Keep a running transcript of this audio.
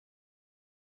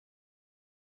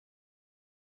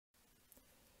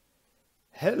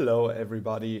Hello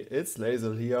everybody, it's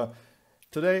Laevateinn here.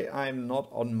 Today I'm not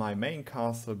on my main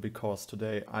castle because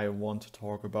today I want to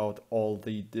talk about all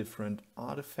the different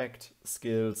artifact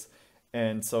skills,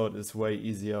 and so it is way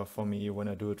easier for me when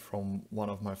I do it from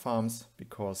one of my farms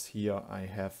because here I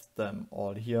have them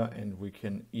all here and we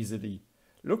can easily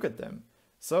look at them.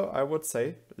 So I would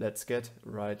say let's get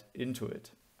right into it.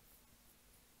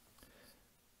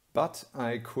 But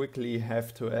I quickly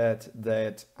have to add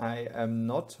that I am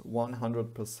not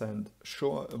 100%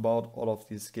 sure about all of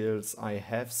these skills. I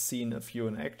have seen a few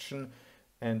in action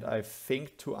and I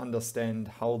think to understand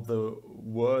how the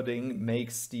wording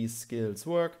makes these skills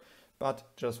work, but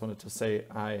just wanted to say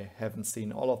I haven't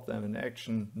seen all of them in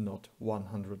action, not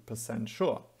 100%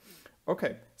 sure.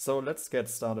 Okay, so let's get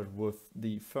started with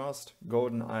the first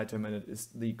golden item, and it is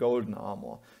the golden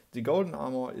armor. The golden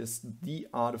armor is the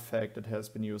artifact that has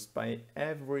been used by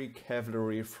every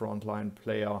cavalry frontline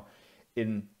player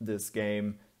in this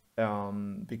game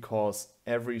because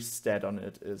every stat on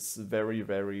it is very,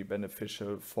 very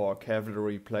beneficial for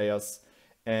cavalry players.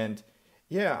 And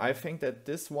yeah, I think that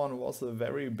this one was a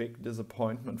very big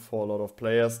disappointment for a lot of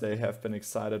players. They have been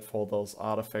excited for those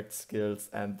artifact skills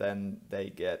and then they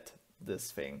get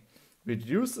this thing.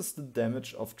 Reduces the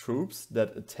damage of troops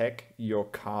that attack your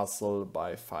castle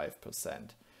by 5%.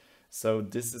 So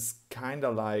this is kind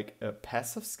of like a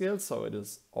passive skill, so it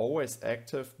is always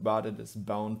active, but it is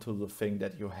bound to the thing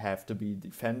that you have to be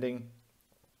defending.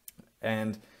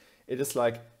 And it is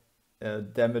like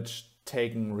damage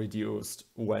taken reduced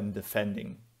when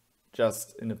defending,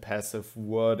 just in a passive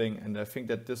wording, and I think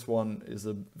that this one is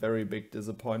a very big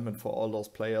disappointment for all those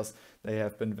players. They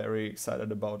have been very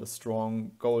excited about a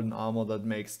strong golden armor that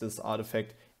makes this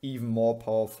artifact even more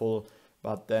powerful,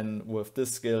 but then with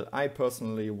this skill I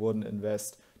personally wouldn't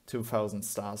invest 2000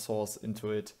 star source into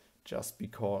it just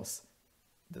because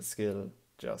the skill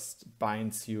just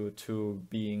binds you to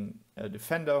being a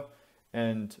defender,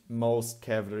 and most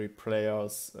cavalry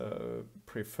players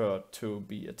prefer to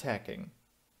be attacking.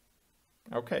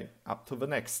 Okay, up to the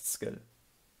next skill.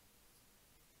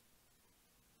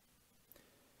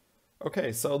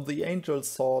 Okay, so the Angel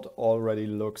Sword already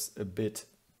looks a bit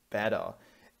better.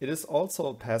 It is also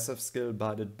a passive skill,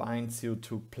 but it binds you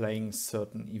to playing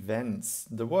certain events.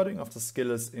 The wording of the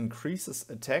skill is increases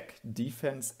attack,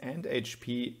 defense and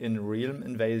HP in Realm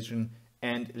Invasion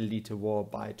and Elite War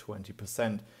by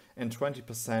 20%. And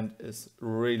 20% is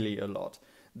really a lot.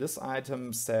 This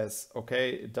item says,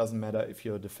 okay, it doesn't matter if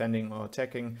you're defending or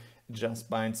attacking, it just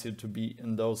binds you to be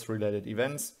in those related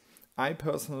events. I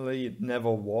personally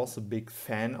never was a big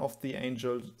fan of the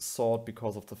Angel Sword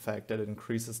because of the fact that it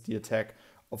increases the attack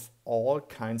of all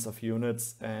kinds of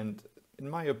units, and in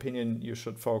my opinion you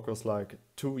should focus like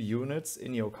 2 units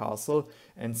in your castle,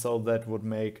 and so that would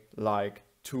make like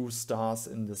 2 stars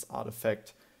in this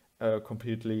artifact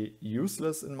completely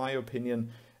useless in my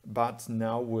opinion. But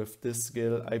now with this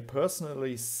skill, I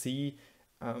personally see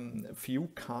a few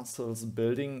castles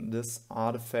building this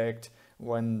artifact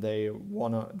when they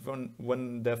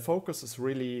when their focus is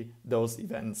really those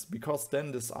events, because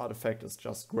then this artifact is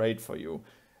just great for you.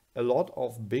 A lot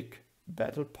of big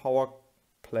battle power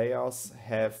players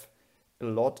have a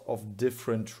lot of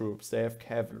different troops. They have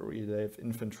cavalry, they have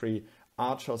infantry,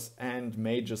 archers and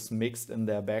mages mixed in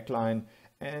their backline.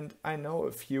 And I know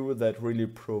a few that really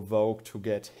provoke to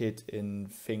get hit in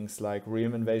things like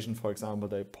Realm Invasion, for example.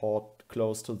 They port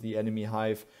close to the enemy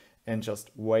hive and just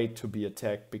wait to be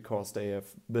attacked because they have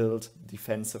built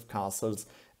defensive castles.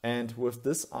 And with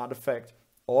this artifact,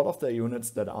 all of their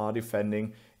units that are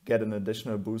defending get an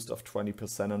additional boost of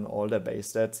 20% on all their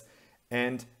base stats,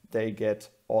 and they get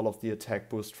all of the attack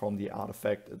boost from the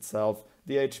artifact itself.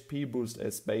 The HP boost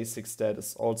as basic stat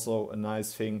is also a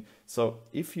nice thing. So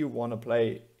if you want to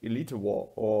play Elite War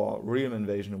or Realm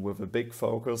Invasion with a big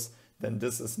focus, then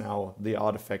this is now the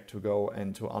artifact to go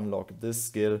and to unlock this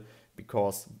skill,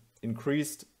 because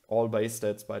increased all base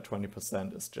stats by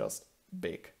 20% is just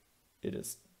big. It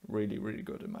is really, really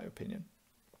good in my opinion.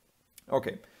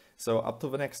 Okay, so up to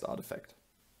the next artifact.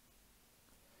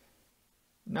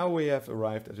 Now we have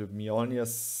arrived at the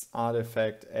Mjolnir's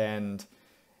artifact, and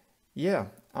yeah,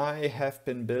 I have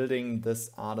been building this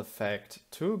artifact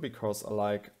too because I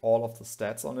like all of the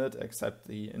stats on it except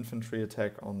the infantry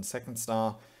attack on 2nd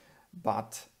star.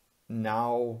 But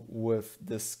now with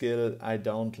this skill I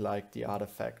don't like the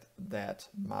artifact that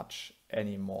much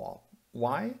anymore.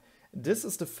 Why? This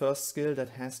is the first skill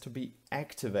that has to be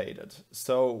activated.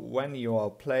 So when you are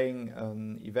playing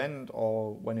an event,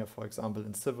 or when you're for example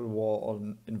in Civil War or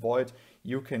in Void,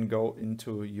 you can go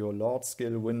into your Lord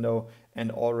skill window,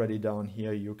 and already down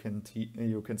here you can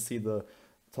see the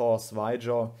Thor's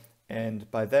Vigor,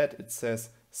 And by that it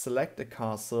says select a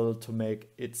castle to make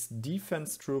its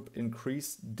defense troop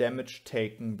increase damage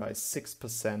taken by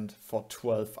 6% for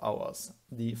 12 hours.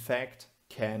 The effect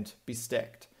can't be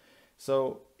stacked.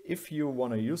 So if you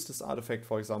want to use this artifact,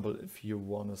 for example, if you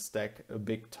want to stack a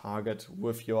big target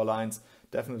with your alliance,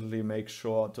 definitely make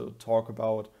sure to talk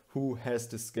about who has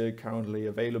this skill currently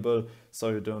available so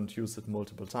you don't use it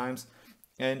multiple times.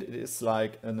 And it is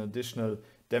like an additional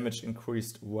damage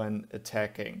increased when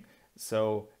attacking.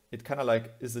 So it kind of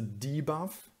like is a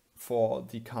debuff for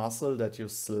the castle that you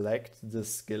select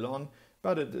this skill on,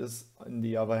 but it is on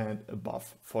the other hand a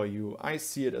buff for you. I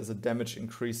see it as a damage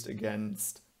increased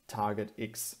against target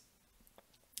X.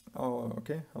 Oh,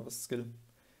 okay, how was the skill?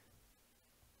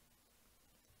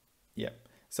 Yeah,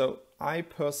 so I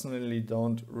personally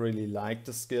don't really like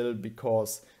the skill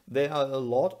because there are a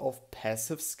lot of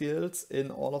passive skills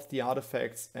in all of the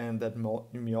artifacts, and that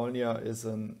Mjolnir is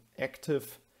an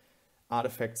active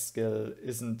artifact skill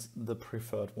isn't the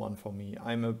preferred one for me.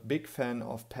 I'm a big fan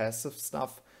of passive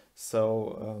stuff,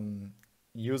 so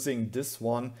using this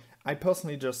one, I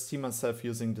personally just see myself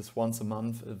using this once a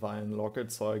month if I unlock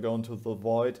it. So I go into the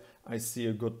void, I see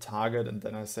a good target, and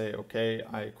then I say, okay,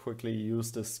 I quickly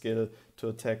use this skill to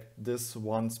attack this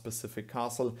one specific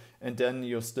castle, and then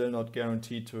you're still not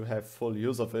guaranteed to have full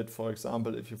use of it. For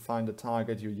example, if you find a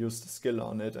target, you use the skill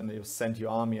on it and you send your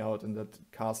army out and that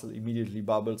castle immediately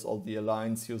bubbles, or the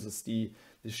alliance uses the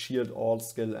shield all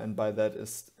skill, and by that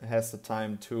has the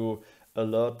time to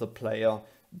alert the player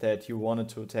that you wanted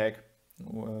to attack,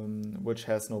 which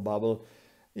has no bubble.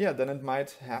 Yeah, then it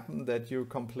might happen that you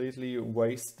completely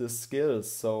waste the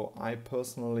skills. So I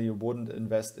personally wouldn't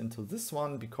invest into this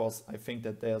one because I think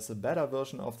that there's a better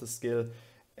version of the skill.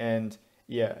 And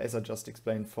yeah, as I just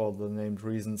explained for the named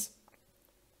reasons,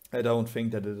 I don't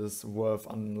think that it is worth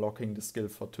unlocking the skill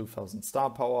for 2000 star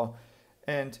power.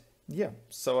 And yeah,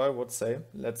 so I would say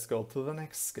let's go to the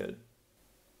next skill.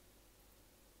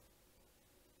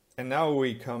 And now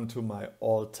we come to my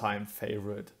all-time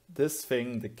favorite. This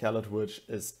thing, the Caledfwlch,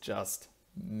 is just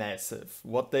massive.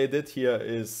 What they did here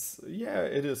is, yeah,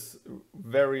 it is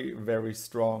very, very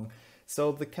strong.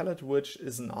 So the Caledfwlch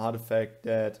is an artifact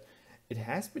that it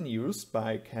has been used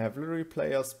by cavalry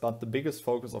players, but the biggest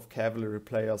focus of cavalry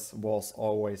players was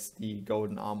always the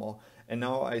golden armor. And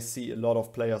now I see a lot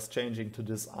of players changing to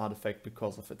this artifact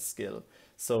because of its skill.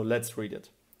 So let's read it.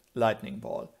 Lightning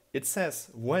Ball. It says,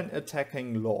 when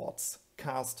attacking lords,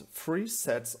 cast 3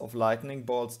 sets of lightning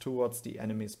balls towards the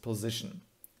enemy's position.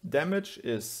 Damage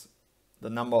is the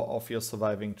number of your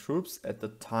surviving troops at the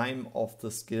time of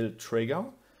the skill trigger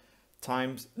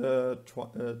times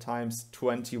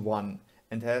 21,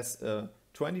 and has a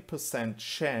 20%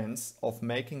 chance of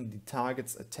making the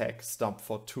target's attack stop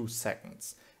for 2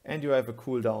 seconds. And you have a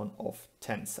cooldown of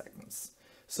 10 seconds.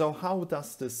 So how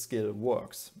does this skill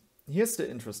works? Here's the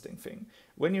interesting thing.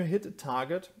 When you hit a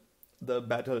target, the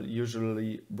battle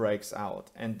usually breaks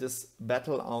out, and this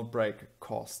battle outbreak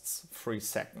costs 3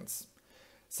 seconds.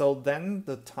 So then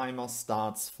the timer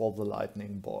starts for the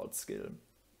lightning ball skill.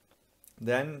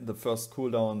 Then the first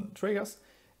cooldown triggers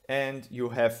and you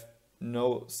have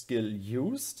no skill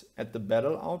used at the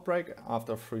battle outbreak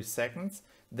after 3 seconds.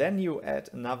 Then you add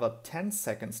another 10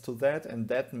 seconds to that, and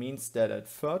that means that at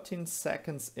 13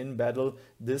 seconds in battle,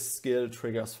 this skill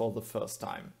triggers for the first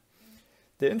time.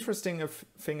 The interesting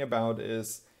thing about it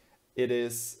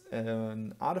is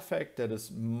an artifact that is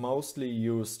mostly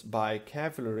used by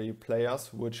cavalry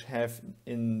players, which have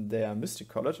in their Mystic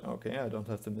College, okay, I don't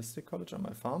have the Mystic College on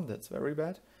my farm, that's very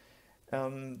bad,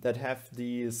 that have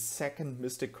the second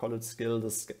Mystic College skill,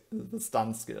 the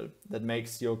stun skill, that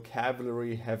makes your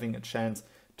cavalry having a chance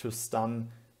to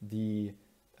stun the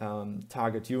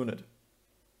target unit.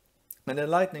 And the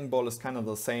lightning ball is kind of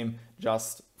the same,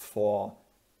 just for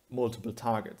multiple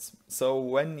targets. So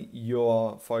when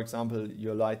for example,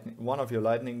 one of your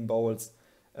lightning balls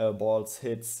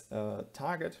hits a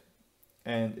target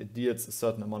and it deals a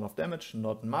certain amount of damage,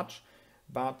 not much,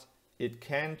 but it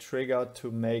can trigger to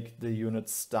make the unit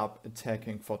stop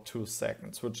attacking for 2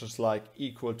 seconds, which is like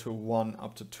equal to 1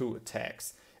 up to 2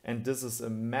 attacks. And this is a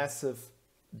massive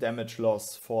damage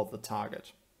loss for the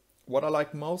target. What I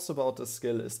like most about the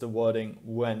skill is the wording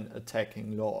when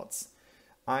attacking lords.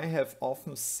 I have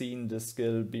often seen this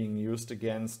skill being used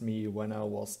against me when I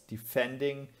was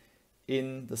defending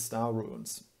in the Star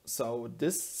Runes. So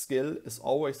this skill is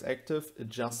always active, it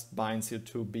just binds you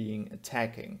to being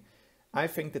attacking. I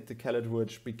think that the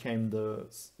Caledfwlch became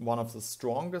one of the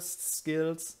strongest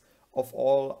skills of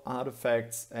all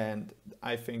artifacts, and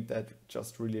I think that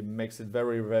just really makes it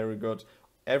very, very good.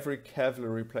 Every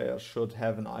cavalry player should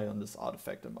have an eye on this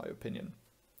artifact, in my opinion.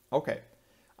 Okay,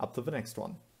 up to the next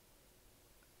one.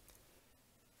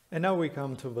 And now we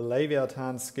come to the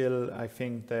Laevateinn skill. I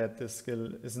think that this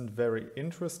skill isn't very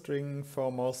interesting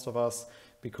for most of us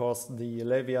because the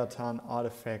Laevateinn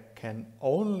artifact can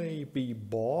only be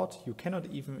bought. You cannot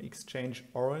even exchange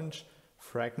orange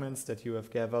fragments that you have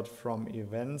gathered from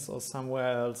events or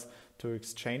somewhere else to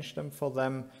exchange them for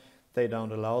them. They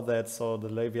don't allow that, so the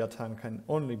Laevateinn can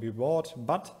only be bought,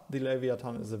 but the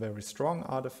Laevateinn is a very strong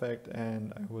artifact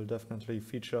and I will definitely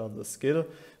feature the skill,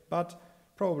 but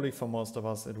probably for most of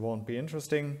us it won't be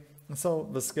interesting. So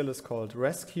the skill is called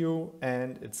Rescue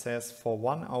and it says for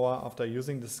 1 hour after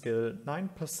using the skill,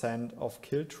 9% of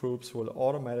killed troops will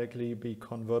automatically be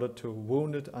converted to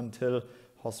wounded until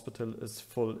hospital is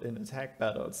full in attack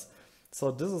battles.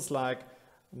 So this is like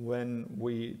when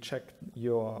we check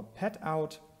your pet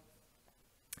out,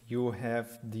 you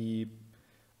have the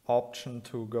option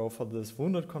to go for this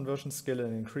wounded conversion skill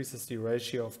and increases the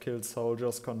ratio of killed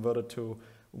soldiers converted to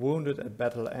wounded at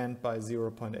battle end by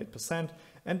 0.8%,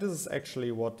 and this is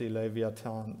actually what the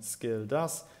Laevateinn skill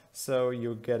does. So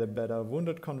you get a better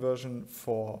wounded conversion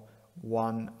for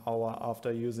 1 hour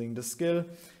after using the skill.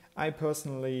 I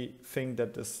personally think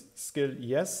that this skill,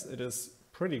 yes, it is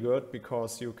pretty good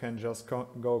because you can just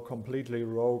go completely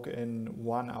rogue in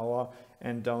 1 hour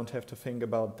and don't have to think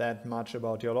about that much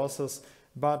about your losses.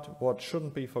 But what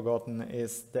shouldn't be forgotten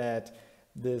is that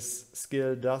this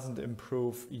skill doesn't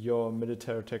improve your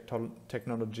military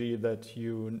technology that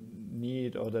you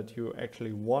need or that you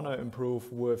actually want to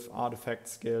improve with artifact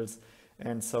skills.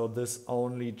 And so this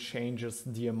only changes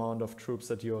the amount of troops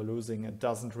that you are losing. It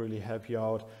doesn't really help you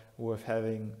out with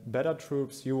having better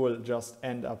troops. You will just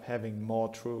end up having more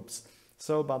troops.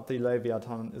 So, but the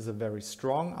Laevateinn is a very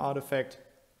strong artifact.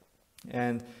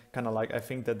 And kind of like, I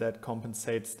think that that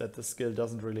compensates that the skill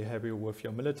doesn't really help you with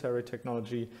your military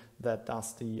technology, that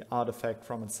does the artifact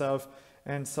from itself.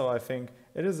 And so I think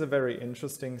it is a very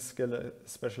interesting skill,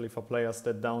 especially for players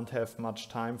that don't have much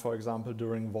time. For example,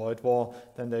 during Void War,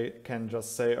 then they can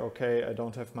just say, okay, I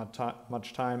don't have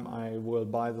much time, I will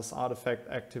buy this artifact,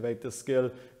 activate the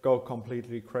skill, go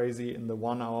completely crazy in the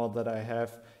 1 hour that I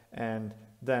have, and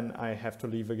then I have to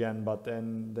leave again, but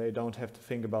then they don't have to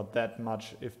think about that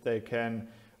much if they can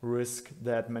risk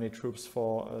that many troops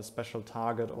for a special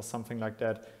target or something like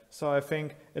that. So I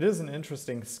think it is an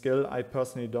interesting skill. I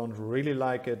personally don't really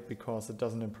like it because it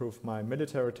doesn't improve my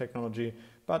military technology,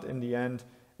 but in the end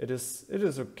it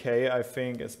is okay, I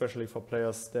think, especially for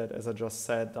players that, as I just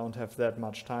said, don't have that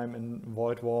much time in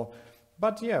Void War.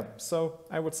 But yeah, so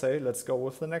I would say let's go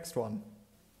with the next one.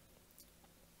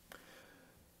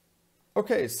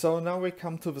 Okay, so now we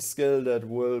come to the skill that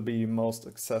will be most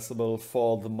accessible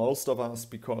for the most of us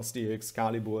because the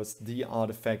Excalibur is the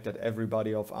artifact that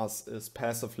everybody of us is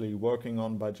passively working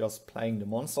on by just playing the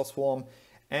monster swarm.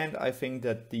 And I think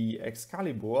that the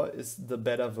Excalibur is the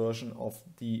better version of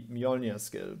the Mjolnir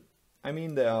skill. I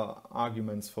mean, there are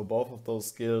arguments for both of those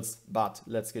skills, but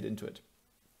let's get into it.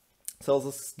 So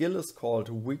the skill is called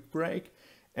Weak Break,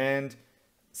 and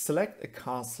select a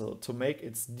castle to make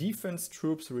its defense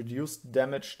troops reduce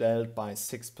damage dealt by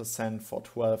 6% for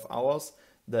 12 hours.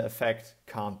 The effect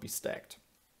can't be stacked.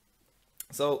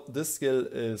 So this skill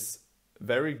is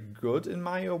very good in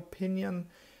my opinion,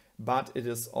 but it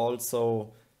is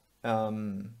also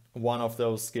one of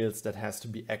those skills that has to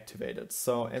be activated.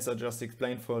 So as I just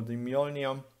explained for the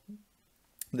Mjolnir,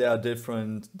 there are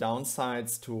different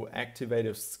downsides to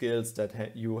activative skills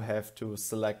that you have to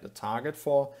select a target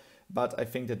for. But I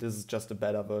think that this is just a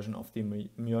better version of the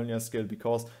Mjolnir skill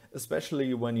because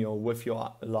especially when you're with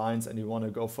your alliance and you want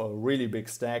to go for a really big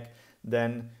stack,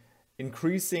 then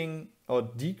increasing or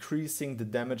decreasing the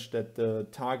damage that the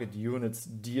target units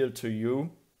deal to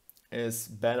you is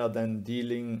better than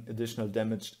dealing additional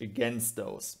damage against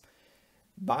those.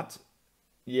 But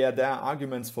yeah, there are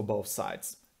arguments for both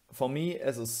sides. For me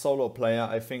as a solo player,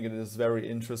 I think it is very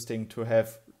interesting to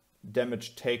have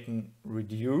damage taken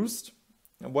reduced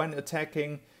when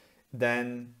attacking,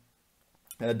 then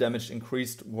damage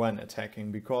increased when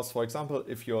attacking. Because, for example,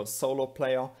 if you're a solo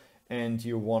player and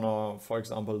you wanna, for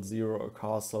example, zero a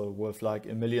castle with like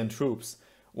 1 million troops,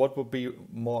 what would be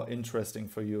more interesting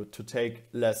for you? To take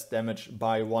less damage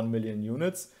by 1 million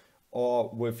units,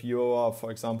 or with your, for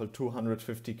example,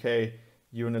 250k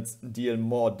units deal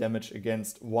more damage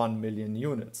against 1 million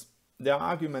units? There are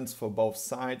arguments for both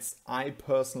sides. I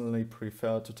personally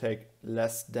prefer to take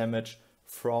less damage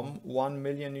from 1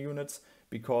 million units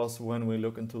because when we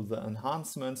look into the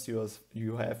enhancements,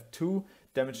 you have 2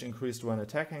 damage increased when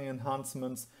attacking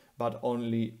enhancements, but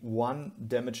only 1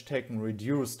 damage taken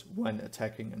reduced when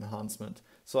attacking enhancement.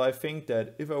 So I think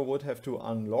that if I would have to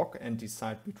unlock and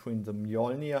decide between the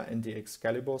Mjolnir and the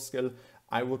Excalibur skill,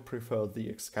 I would prefer the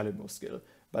Excalibur skill.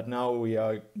 But now we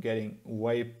are getting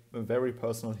very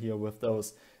personal here with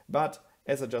those. But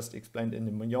as I just explained in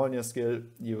the Mjolnir skill,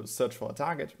 you search for a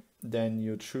target, then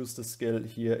you choose the skill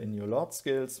here in your Lord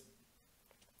skills.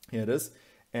 Here it is,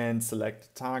 and select the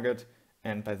target.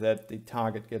 And by that, the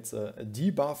target gets a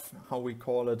debuff, how we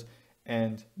call it.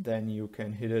 And then you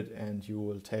can hit it and you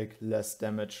will take less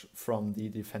damage from the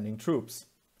defending troops.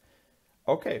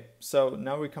 Okay, so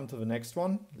now we come to the next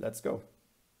one. Let's go.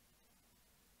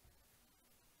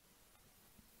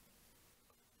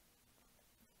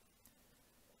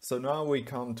 So now we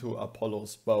come to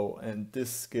Apollo's bow, and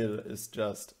this skill is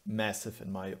just massive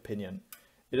in my opinion.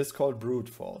 It is called Brute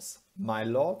Force. My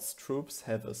Lord's troops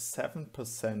have a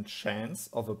 7% chance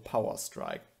of a power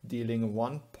strike, dealing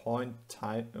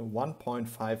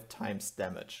 1.5 times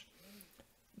damage.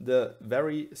 The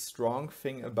very strong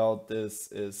thing about this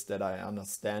is that I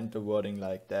understand the wording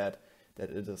like that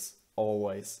it is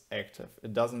always active.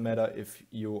 It doesn't matter if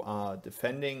you are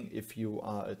defending, if you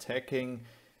are attacking,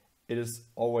 it is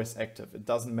always active. It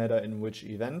doesn't matter in which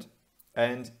event.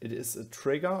 And it is a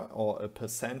trigger or a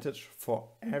percentage for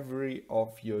every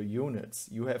of your units.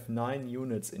 You have 9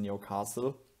 units in your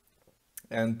castle,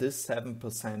 and this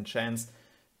 7% chance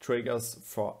triggers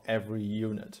for every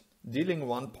unit. Dealing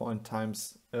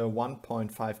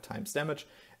 1.5 times damage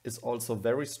is also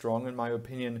very strong in my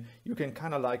opinion. You can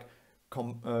kind of like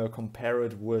compare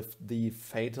it with the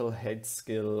fatal hit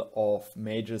skill of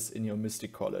mages in your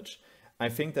Mystic College. I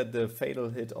think that the fatal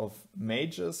hit of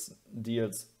mages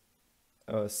deals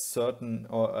a certain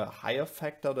or a higher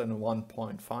factor than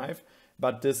 1.5,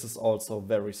 but this is also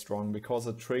very strong because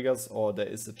it triggers, or there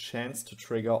is a chance to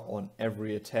trigger on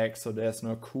every attack, so there's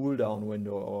no cooldown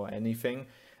window or anything.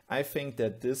 I think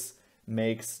that this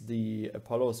makes the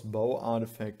Apollo's bow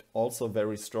artifact also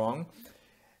very strong.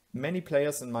 Many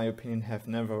players in my opinion have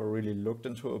never really looked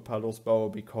into Apollo's bow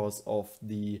because of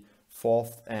the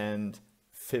 4th and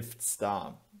 5th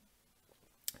star.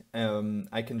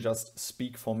 I can just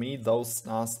speak for me, those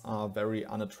stars are very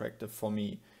unattractive for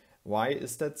me. Why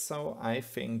is that so? I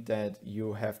think that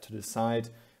you have to decide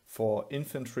for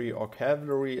infantry or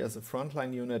cavalry as a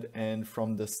frontline unit, and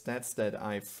from the stats that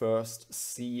I first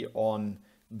see on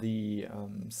the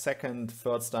 2nd,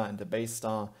 3rd star and the base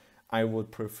star, I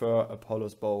would prefer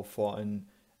Apollo's bow for an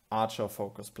archer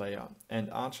focus player.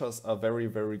 And archers are very,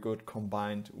 very good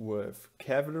combined with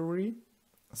cavalry.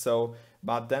 So,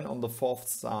 but then on the 4th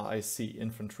star I see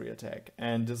infantry attack,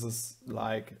 and this is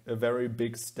like a very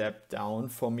big step down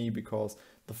for me because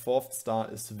the 4th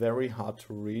star is very hard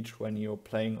to reach when you're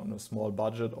playing on a small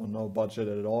budget or no budget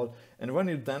at all. And when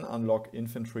you then unlock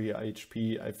infantry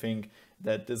HP, I think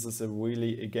that this is a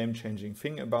really game-changing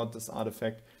thing about this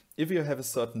artifact. If you have a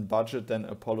certain budget, then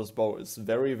Apollo's bow is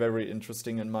very, very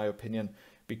interesting in my opinion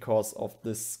because of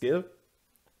this skill.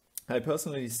 I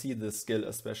personally see this skill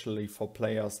especially for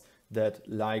players that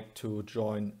like to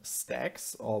join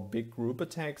stacks or big group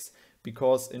attacks,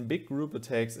 because in big group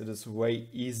attacks it is way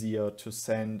easier to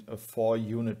send a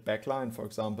 4-unit backline, for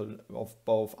example, of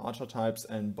both archer types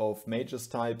and both mages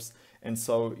types, and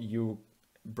so you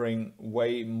bring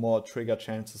way more trigger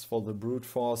chances for the brute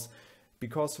force.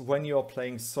 Because when you're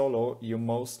playing solo, you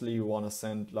mostly want to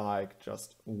send like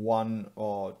just 1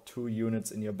 or 2 units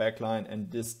in your backline,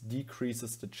 and this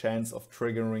decreases the chance of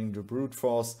triggering the brute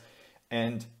force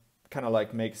and kind of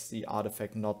like makes the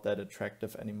artifact not that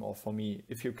attractive anymore for me.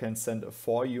 If you can send a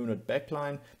 4-unit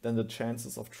backline, then the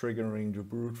chances of triggering the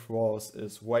brute force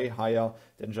is way higher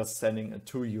than just sending a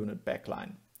 2-unit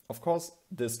backline. Of course,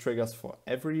 this triggers for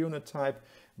every unit type,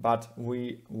 but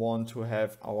we want to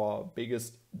have our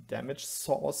biggest damage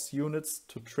source units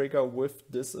to trigger with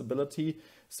this ability.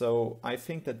 So I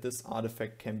think that this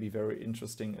artifact can be very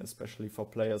interesting, especially for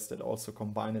players that also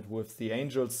combine it with the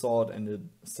Angel Sword and the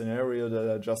scenario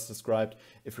that I just described.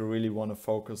 If you really want to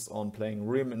focus on playing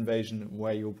Realm Invasion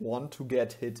where you want to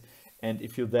get hit, and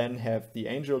if you then have the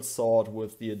Angel Sword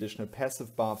with the additional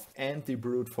passive buff and the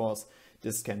Brute Force,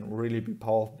 this can really be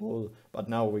powerful. But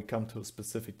now we come to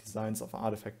specific designs of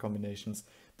artifact combinations.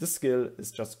 This skill is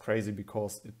just crazy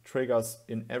because it triggers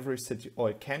in every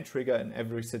it can trigger in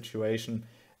every situation,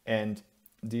 and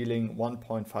dealing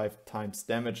 1.5 times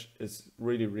damage is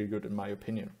really, really good in my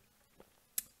opinion.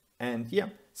 And yeah,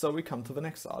 so we come to the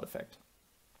next artifact.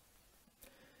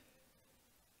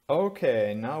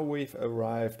 Okay, now we've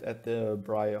arrived at the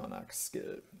Brionac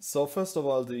skill. So first of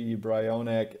all, the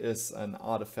Brionac is an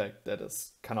artifact that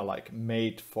is kind of like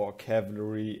made for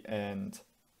cavalry and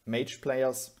mage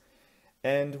players.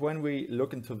 And when we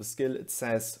look into the skill, it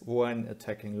says when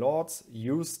attacking lords,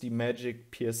 use the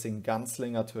magic piercing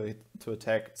gunslinger to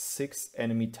attack 6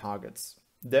 enemy targets.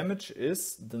 Damage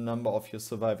is the number of your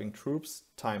surviving troops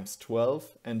times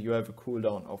 12, and you have a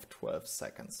cooldown of 12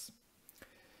 seconds.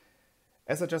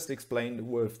 As I just explained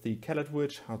with the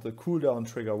Caledfwlch, how the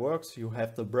cooldown trigger works, you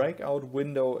have the breakout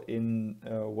window in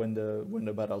when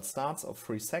the battle starts of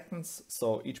 3 seconds.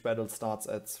 So each battle starts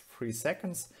at 3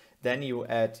 seconds. Then you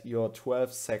add your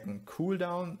 12-second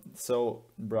cooldown. So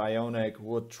Brionac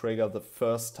would trigger the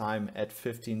first time at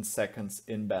 15 seconds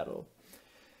in battle.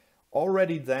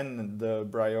 Already then the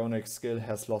Brionac skill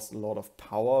has lost a lot of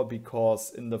power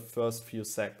because in the first few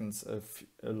seconds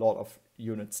a lot of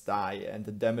units die and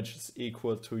the damage is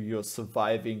equal to your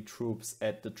surviving troops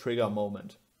at the trigger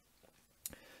moment.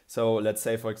 So let's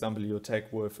say, for example, you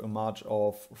attack with a march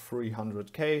of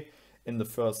 300k. In the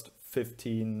first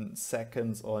 15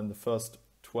 seconds or in the first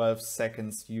 12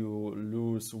 seconds you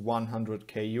lose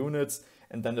 100k units,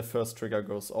 and then the first trigger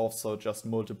goes off, so it just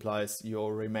multiplies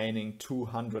your remaining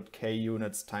 200k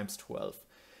units times 12.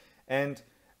 And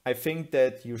I think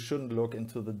that you shouldn't look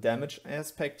into the damage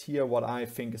aspect here. What I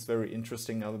think is very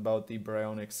interesting about the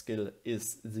Brionac skill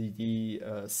is the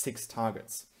 6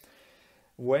 targets.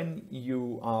 When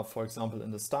you are, for example,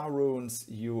 in the Star Runes,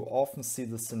 you often see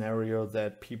the scenario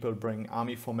that people bring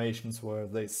army formations where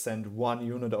they send 1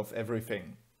 unit of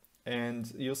everything.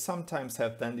 And you sometimes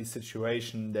have then the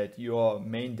situation that your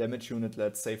main damage unit,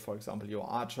 let's say, for example, your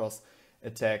archers,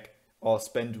 attack or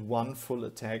spend 1 full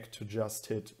attack to just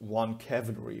hit 1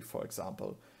 cavalry, for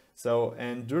example. So,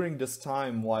 and during this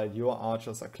time, while your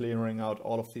archers are clearing out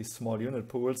all of these small unit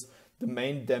pools, the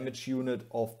main damage unit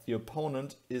of the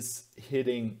opponent is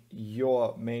hitting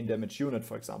your main damage unit,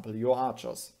 for example, your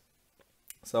archers.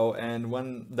 So, and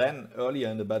when then earlier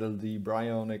in the battle the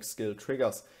Brionac skill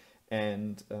triggers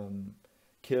and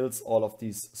kills all of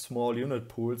these small unit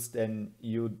pools, then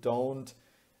you don't,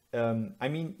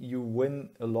 you win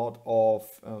a lot of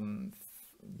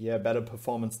battle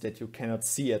performance that you cannot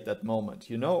see at that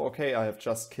moment. You know, okay, I have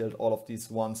just killed all of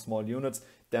these 1 small units.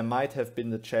 There might have been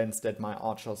the chance that my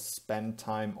archers spend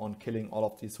time on killing all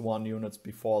of these 1 units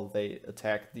before they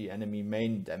attack the enemy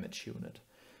main damage unit.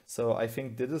 So I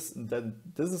think this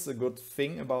is a good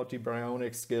thing about the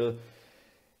Brionac skill.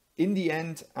 In the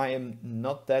end, I am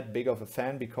not that big of a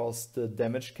fan because the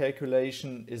damage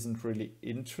calculation isn't really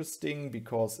interesting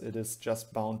because it is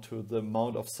just bound to the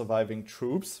amount of surviving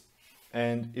troops.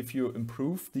 And if you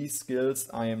improve these skills,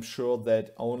 I am sure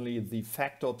that only the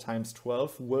factor times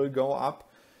 12 will go up.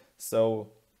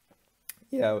 So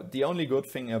yeah, the only good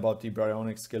thing about the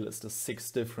Brionac skill is the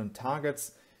 6 different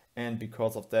targets. And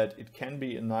because of that, it can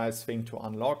be a nice thing to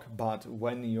unlock. But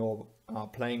when you're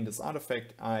playing this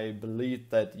artifact, I believe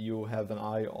that you have an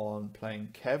eye on playing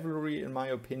cavalry, in my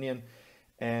opinion.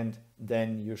 And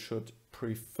then you should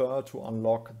prefer to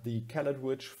unlock the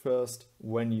Caledfwlch first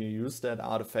when you use that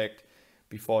artifact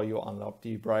before you unlock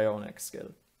the Brionac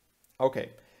skill.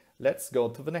 Okay, let's go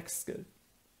to the next skill.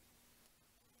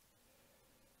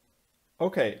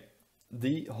 Okay,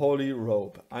 the Holy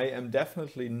Robe. I am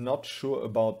definitely not sure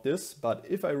about this, but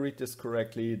if I read this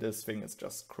correctly, this thing is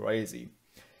just crazy.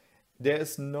 There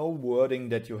is no wording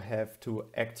that you have to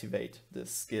activate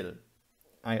this skill.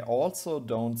 I also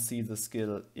don't see the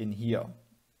skill in here.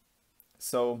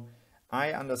 So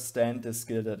I understand the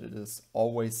skill that it is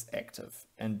always active,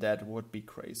 and that would be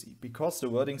crazy because the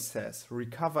wording says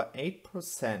recover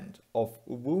 8% of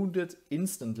wounded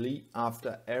instantly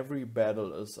after every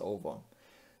battle is over.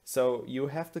 So you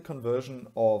have the conversion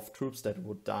of troops that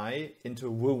would die into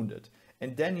wounded,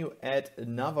 and then you add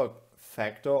another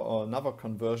factor or another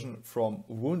conversion from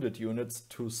wounded units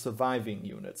to surviving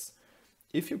units.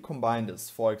 If you combine this,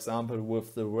 for example,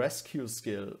 with the rescue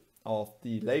skill of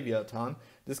the Laevateinn,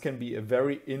 this can be a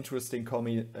very interesting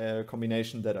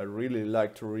combination that I really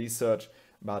like to research,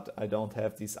 but I don't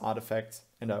have these artifacts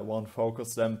and I won't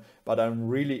focus them, but I'm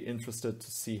really interested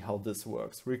to see how this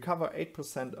works. Recover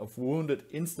 8% of wounded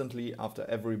instantly after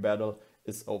every battle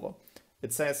is over.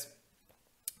 It says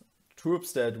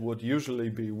troops that would usually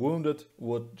be wounded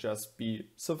would just be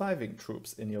surviving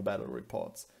troops in your battle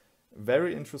reports.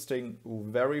 Very interesting,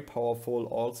 very powerful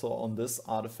also on this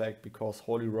artifact because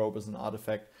Holy Robe is an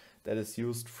artifact that is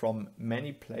used from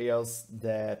many players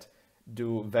that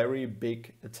do very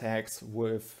big attacks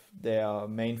with their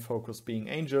main focus being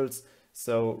angels.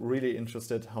 So really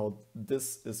interested how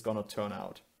this is gonna turn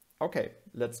out. Okay,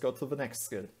 let's go to the next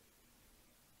skill.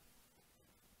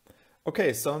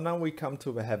 Okay, so now we come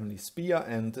to the Heavenly Spear,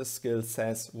 and this skill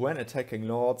says, when attacking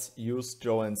lords, use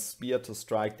Joan's spear to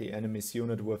strike the enemy's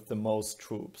unit with the most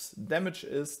troops. Damage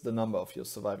is the number of your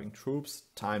surviving troops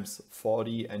times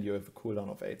 40, and you have a cooldown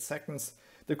of 8 seconds.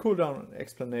 The cooldown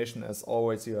explanation, as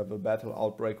always, you have a battle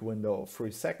outbreak window of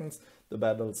 3 seconds. The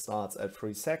battle starts at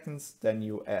 3 seconds, then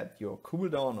you add your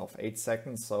cooldown of 8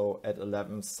 seconds, so at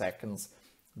 11 seconds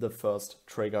the first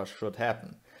trigger should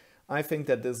happen. I think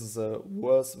that this is a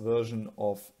worse version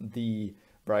of the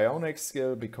Brionac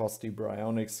skill, because the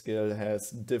Brionac skill has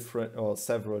different or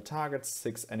several targets,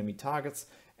 6 enemy targets,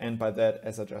 and by that,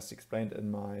 as I just explained in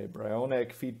my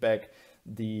Brionac feedback,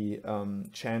 the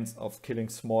chance of killing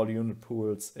small unit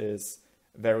pools is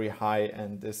very high,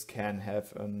 and this can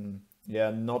have an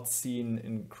not seen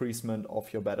increasement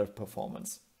of your battle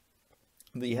performance.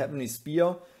 The Heavenly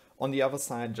Spear, on the other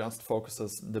side, just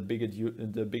focuses the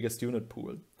biggest unit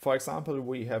pool. For example,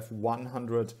 we have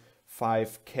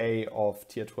 105k of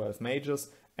tier 12 mages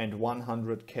and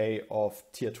 100k of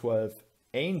tier 12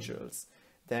 angels.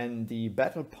 Then the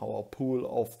battle power pool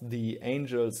of the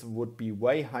angels would be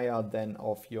way higher than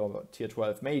of your tier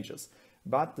 12 mages.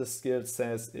 But the skill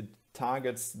says it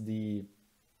targets the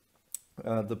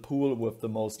pool with the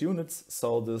most units,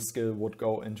 so the skill would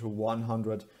go into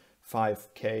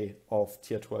 105k of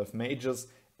tier 12 mages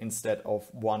instead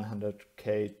of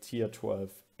 100k tier 12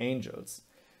 angels.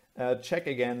 Check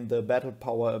again the battle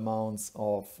power amounts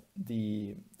of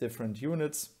the different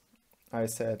units. I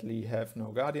sadly have no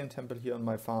Guardian Temple here on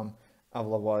my farm,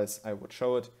 otherwise I would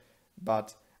show it,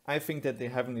 but I think that the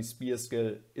Heavenly Spear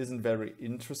skill isn't very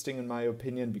interesting in my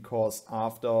opinion, because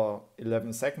after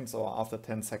 11 seconds or after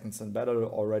 10 seconds in battle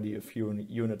already a few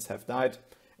units have died,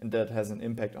 and that has an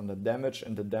impact on the damage,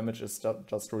 and the damage is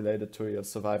just related to your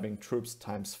surviving troops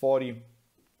times 40,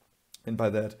 and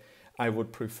by that I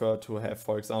would prefer to have,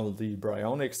 for example, the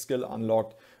Brionac skill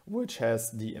unlocked, which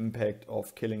has the impact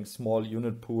of killing small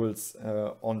unit pools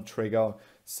on trigger,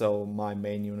 so my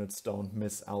main units don't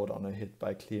miss out on a hit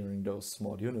by clearing those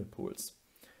small unit pools.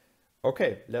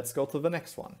 Okay, let's go to the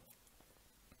next one.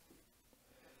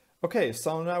 Okay,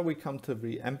 so now we come to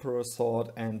the Emperor's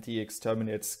Sword, and the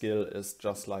Exterminate skill is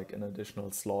just like an additional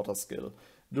slaughter skill.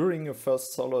 During your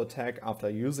first solo attack after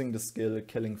using the skill,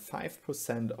 killing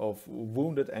 5% of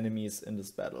wounded enemies in this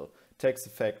battle takes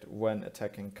effect when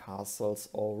attacking castles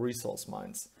or resource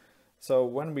mines. So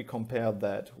when we compare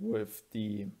that with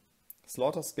the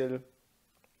slaughter skill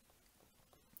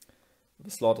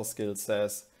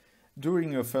says,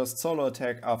 during your first solo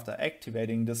attack after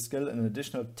activating this skill, an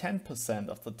additional 10%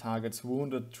 of the target's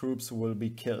wounded troops will be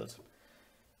killed.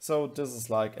 So this is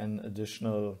like an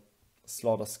additional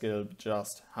slaughter skill,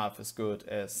 just half as good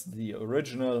as the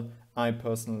original. I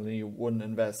personally wouldn't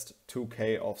invest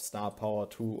 2k of star power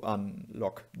to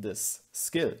unlock this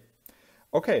skill.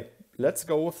 Okay, let's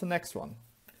go with the next one.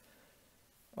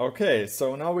 Okay,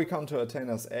 so now we come to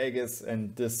Athena's Aegis,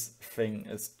 and this thing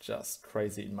is just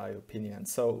crazy in my opinion.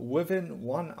 So within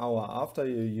 1 hour after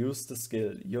you use the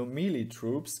skill, your melee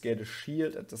troops get a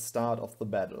shield at the start of the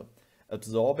battle,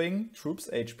 absorbing troops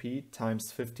HP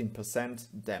times 15%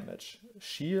 damage.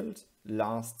 Shield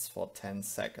lasts for 10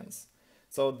 seconds.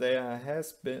 So there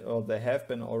have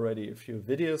been already a few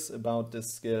videos about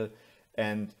this skill,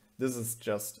 and this is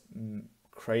just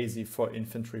crazy for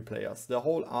infantry players. The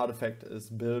whole artifact is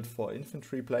built for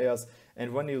infantry players,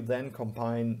 and when you then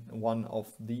combine one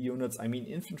of the units, I mean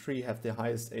infantry have the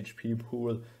highest HP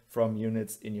pool from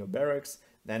units in your barracks,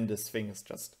 then this thing is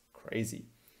just crazy.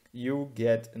 You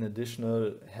get an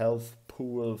additional health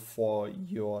pool for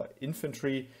your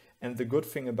infantry, and the good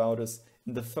thing about it is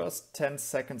in the first 10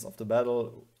 seconds of the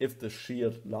battle, if the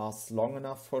shield lasts long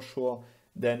enough for sure,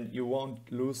 then you won't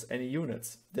lose any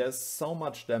units. There's so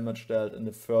much damage dealt in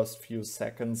the first few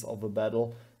seconds of a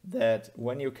battle that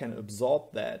when you can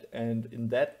absorb that, and in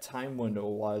that time window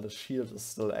while the shield is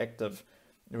still active,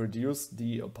 reduce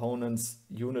the opponent's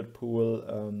unit pool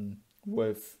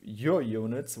with your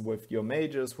units, with your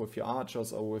mages, with your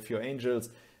archers or with your angels,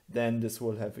 then this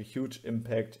will have a huge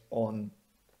impact on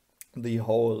the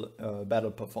whole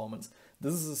battle performance.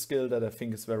 This is a skill that I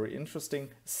think is very interesting.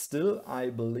 Still,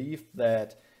 I believe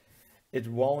that it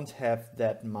won't have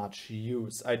that much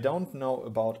use. I don't know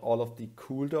about all of the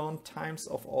cooldown times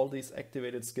of all these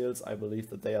activated skills. I believe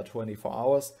that they are 24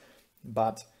 hours.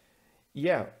 But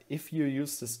yeah, if you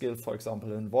use the skill, for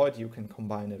example, in Void, you can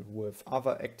combine it with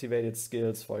other activated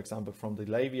skills, for example, from the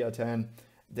Laevateinn.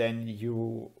 Then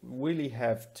you really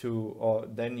have to, or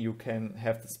then you can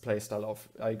have this playstyle of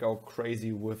I go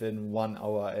crazy within 1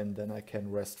 hour and then I can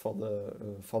rest for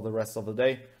the rest of the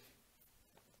day.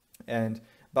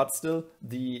 But still,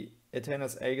 the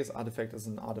Athena's Aegis artifact is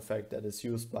an artifact that is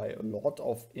used by a lot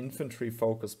of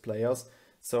infantry-focused players,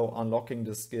 so unlocking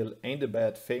the skill ain't a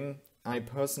bad thing. I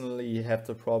personally have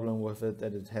the problem with it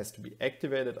that it has to be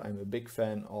activated. I'm a big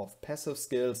fan of passive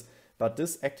skills, but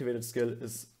this activated skill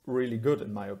is really good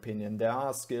in my opinion. There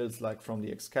are skills like from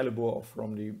the Excalibur or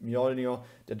from the Mjolnir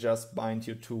that just bind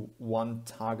you to one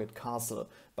target castle,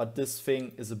 but this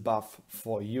thing is a buff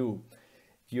for you.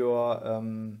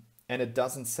 And it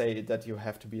doesn't say that you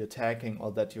have to be attacking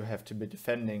or that you have to be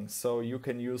defending. So you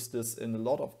can use this in a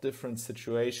lot of different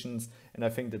situations. And I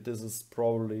think that this is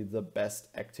probably the best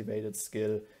activated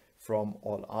skill from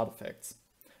all artifacts.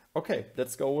 Okay,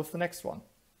 let's go with the next one.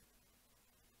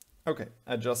 Okay,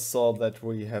 I just saw that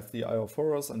we have the Eye of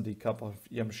Horus and the Cup of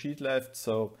Jamshid left.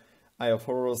 So Eye of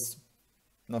Horus,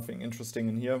 nothing interesting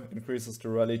in here. Increases the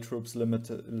rally troops limit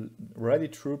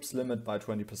by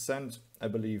 20%. I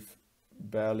believe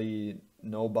barely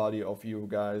nobody of you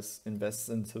guys invests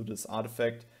into this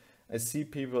artifact. I see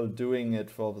people doing it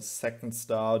for the 2nd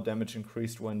star, damage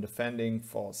increased when defending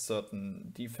for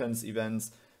certain defense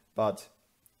events, but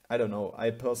I don't know.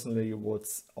 I personally would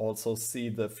also see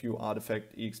the few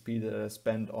artifact EXP that I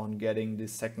spent on getting the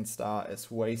 2nd star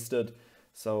as wasted.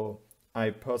 So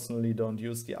I personally don't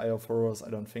use the Eye of Horus.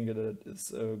 I don't think that it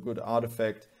is a good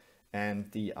artifact.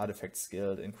 And the artifact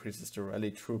skill increases the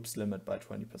rally troops limit by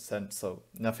 20%. So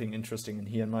nothing interesting in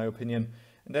here in my opinion.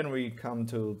 And then we come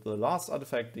to the last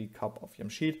artifact, the Cup of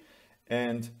Jamshid,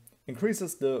 and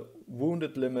increases the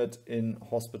wounded limit in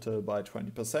hospital by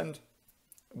 20%.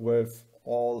 With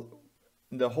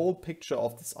the whole picture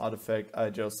of this artifact, I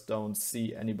just don't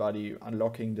see anybody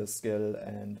unlocking this skill.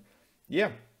 And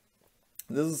yeah,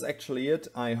 this is actually it.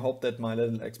 I hope that my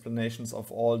little explanations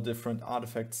of all different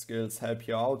artifact skills help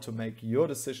you out to make your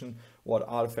decision what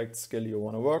artifact skill you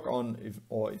want to work on,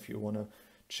 or if you want to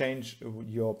change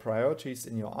your priorities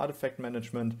in your artifact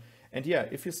management. And yeah,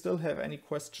 if you still have any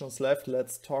questions left,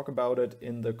 let's talk about it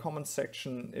in the comment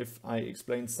section. If I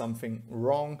explained something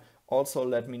wrong, also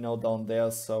let me know down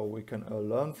there so we can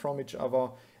learn from each other.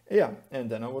 Yeah, and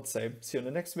then I would say see you in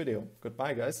the next video.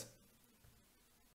 Goodbye, guys.